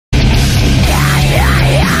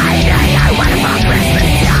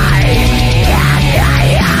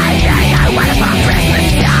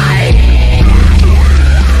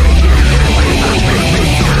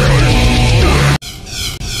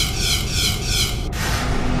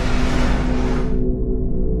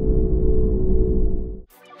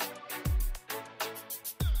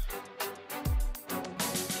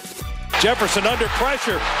Jefferson under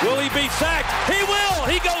pressure. Will he be sacked? He will.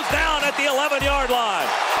 He goes down at the 11-yard line.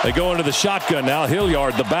 They go into the shotgun now.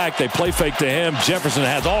 Hilliard, the back. They play fake to him. Jefferson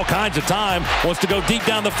has all kinds of time. Wants to go deep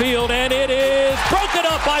down the field, and it is broken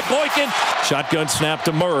up by Boykin. Shotgun snap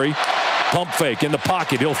to Murray. Pump fake in the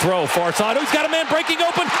pocket. He'll throw far side. Oh, he's got a man breaking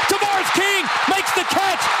open. Tavares King makes the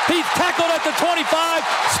catch. He's tackled at the 25,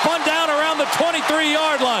 spun down around the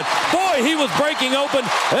 23-yard line. Boy, he was breaking open.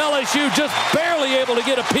 LSU just barely able to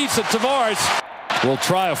get a piece of Tavares. We'll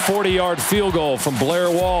try a 40-yard field goal from Blair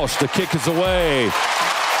Walsh. The kick is away,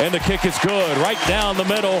 and the kick is good. Right down the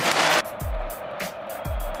middle.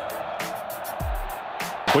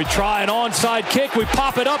 We try an onside kick. We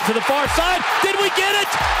pop it up to the far side. Did we get it?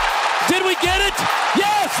 Did we get it?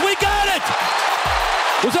 Yes, we got it!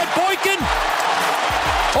 Was that Boykin?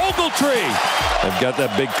 Ogletree. They've got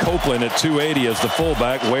that big Copeland at 280 as the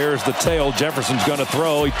fullback. Wears the tail. Jefferson's going to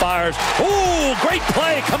throw. He fires. Ooh, great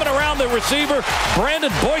play coming around the receiver.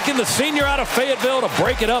 Brandon Boykin, the senior out of Fayetteville, to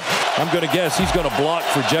break it up. I'm going to guess he's going to block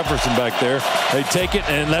for Jefferson back there. They take it,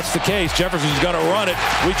 and that's the case. Jefferson's going to run it.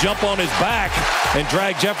 We jump on his back and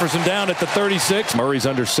drag Jefferson down at the 36. Murray's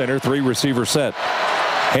under center. 3 receiver set.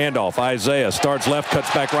 Handoff. Isaiah starts left, cuts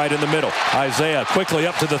back right in the middle. Isaiah quickly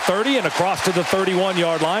up to the 30 and across to the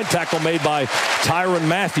 31-yard line. Tackle made by Tyrann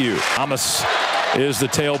Mathieu. Thomas is the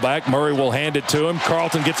tailback. Murray will hand it to him.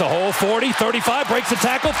 Carlton gets a hole. 40, 35, breaks the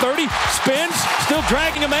tackle. 30, spins, still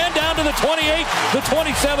dragging a man down to the 28, the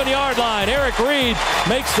 27-yard line. Eric Reed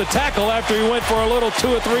makes the tackle after he went for a little 2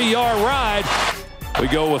 or 3 yard ride. We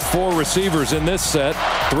go with 4 receivers in this set.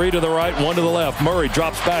 3 to the right, 1 to the left. Murray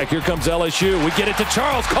drops back. Here comes LSU. We get it to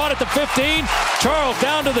Charles. Caught at the 15. Charles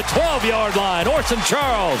down to the 12-yard line. Orson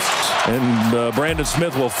Charles. And Brandon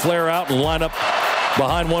Smith will flare out and line up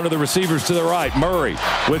behind one of the receivers to the right. Murray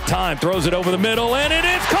with time throws it over the middle, and it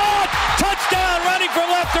is caught. Touchdown running from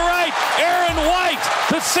left to right. Aaron White,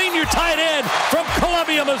 the senior tight end from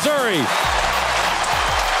Columbia, Missouri.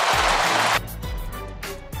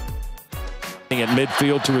 At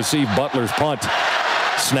midfield to receive Butler's punt.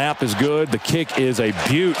 Snap is good. The kick is a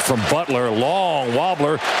beaut from Butler. Long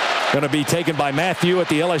wobbler. Going to be taken by Mathieu at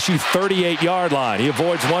the LSU 38-yard line. He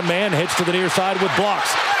avoids one man, heads to the near side with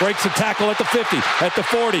blocks. Breaks the tackle at the 50, at the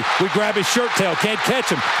 40. We grab his shirt tail. Can't catch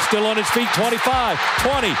him. Still on his feet. 25,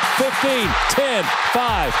 20, 15, 10,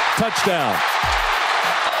 5. Touchdown.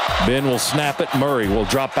 Ben will snap it. Murray will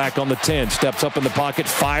drop back on the 10. Steps up in the pocket.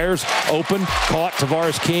 Fires. Open. Caught.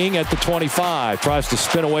 Tavares King at the 25. Tries to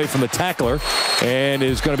spin away from the tackler and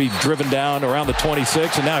is going to be driven down around the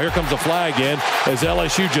 26. And now here comes the flag in as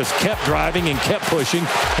LSU just kept driving and kept pushing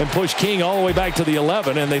and pushed King all the way back to the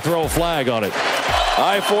 11, and they throw a flag on it.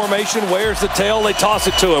 I formation. Wears the tail. They toss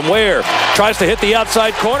it to him. Ware tries to hit the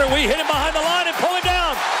outside corner. We hit him behind the line and pull him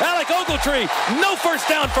down. Alec Ogletree. No first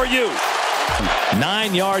down for you.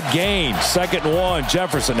 9-yard gain. 2nd and 1.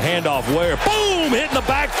 Jefferson handoff. Ware. Boom! Hit in the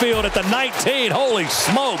backfield at the 19. Holy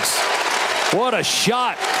smokes. What a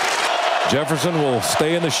shot. Jefferson will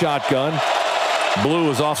stay in the shotgun.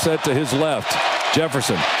 Blue is offset to his left.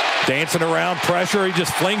 Jefferson dancing around. Pressure. He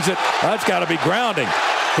just flings it. That's got to be grounding.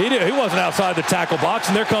 He wasn't outside the tackle box,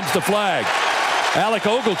 and there comes the flag. Alec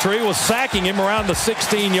Ogletree was sacking him around the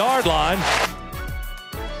 16-yard line.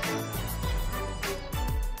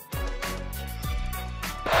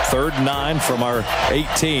 3rd and 9 from our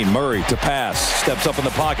 18. Murray to pass. Steps up in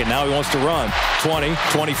the pocket. Now he wants to run. 20,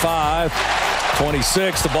 25,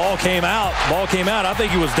 26. The ball came out. I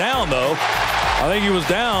think he was down, though. I think he was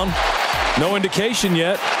down. No indication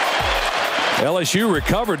yet. LSU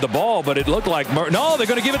recovered the ball, but it looked like no, they're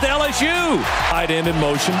going to give it to LSU. Tight end in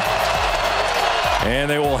motion. And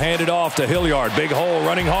they will hand it off to Hilliard. Big hole,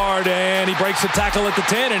 running hard, and he breaks the tackle at the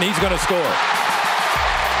 10, and he's going to score.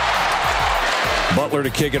 Butler to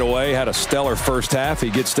kick it away. Had a stellar first half. He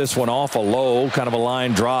gets this one off a low, kind of a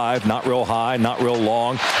line drive. Not real high, not real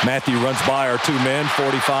long. Mathieu runs by our 2 men,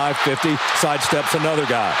 45, 50. Sidesteps another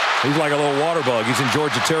guy. He's like a little water bug. He's in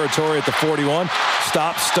Georgia territory at the 41.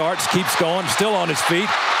 Stops, starts, keeps going. Still on his feet.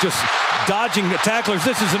 Just dodging the tacklers.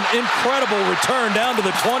 This is an incredible return down to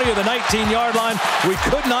the 20 or the 19-yard line. We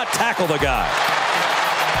could not tackle the guy.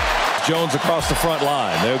 Jones across the front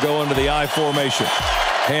line. They'll go into the I formation.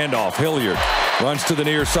 Handoff. Hilliard runs to the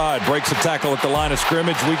near side, breaks a tackle at the line of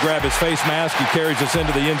scrimmage. We grab his face mask. He carries us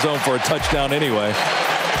into the end zone for a touchdown anyway.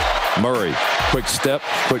 Murray, quick step,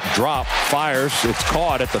 quick drop, fires. It's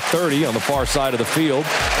caught at the 30 on the far side of the field.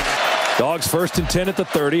 Dogs 1st and 10 at the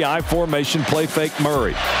 30. I formation, play fake.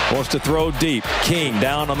 Murray wants to throw deep. King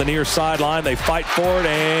down on the near sideline. They fight for it,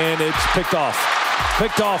 and it's picked off.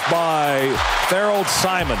 Picked off by Farold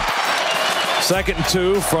Simon. 2nd and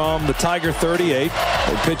 2 from the Tiger 38.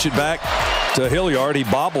 They pitch it back to Hilliard. He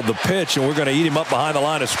bobbled the pitch, and we're going to eat him up behind the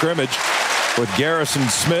line of scrimmage with Garrison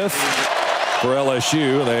Smith for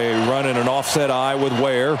LSU. They run in an offset eye with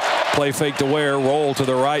Ware. Play fake to Ware, roll to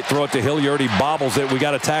the right, throw it to Hilliard. He bobbles it. We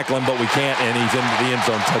got to tackle him, but we can't, and he's into the end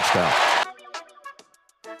zone. Touchdown.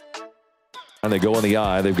 And they go in the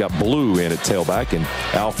eye. They've got Blue in at tailback, and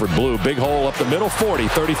Alfred Blue, big hole up the middle, 40,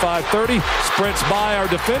 35, 30, sprints by our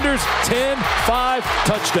defenders, 10, 5,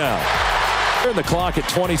 touchdown. Turn the clock at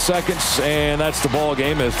 20 seconds, and that's the ball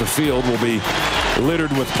game as the field will be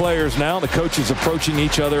littered with players now. The coaches approaching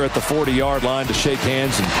each other at the 40-yard line to shake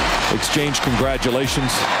hands and exchange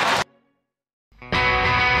congratulations.